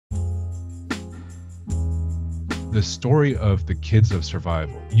The story of the kids of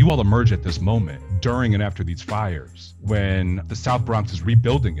survival. You all emerge at this moment during and after these fires when the South Bronx is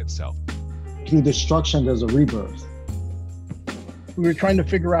rebuilding itself. Through destruction, there's a rebirth. We were trying to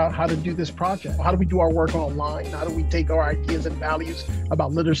figure out how to do this project. How do we do our work online? How do we take our ideas and values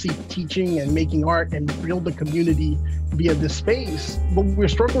about literacy, teaching, and making art and build a community via this space? What we're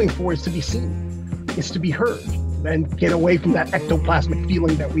struggling for is to be seen, is to be heard, and get away from that ectoplasmic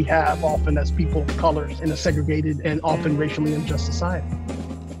feeling that we have often as people of colors in a segregated and often racially unjust society.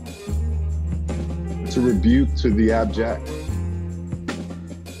 It's a rebuke to the abject.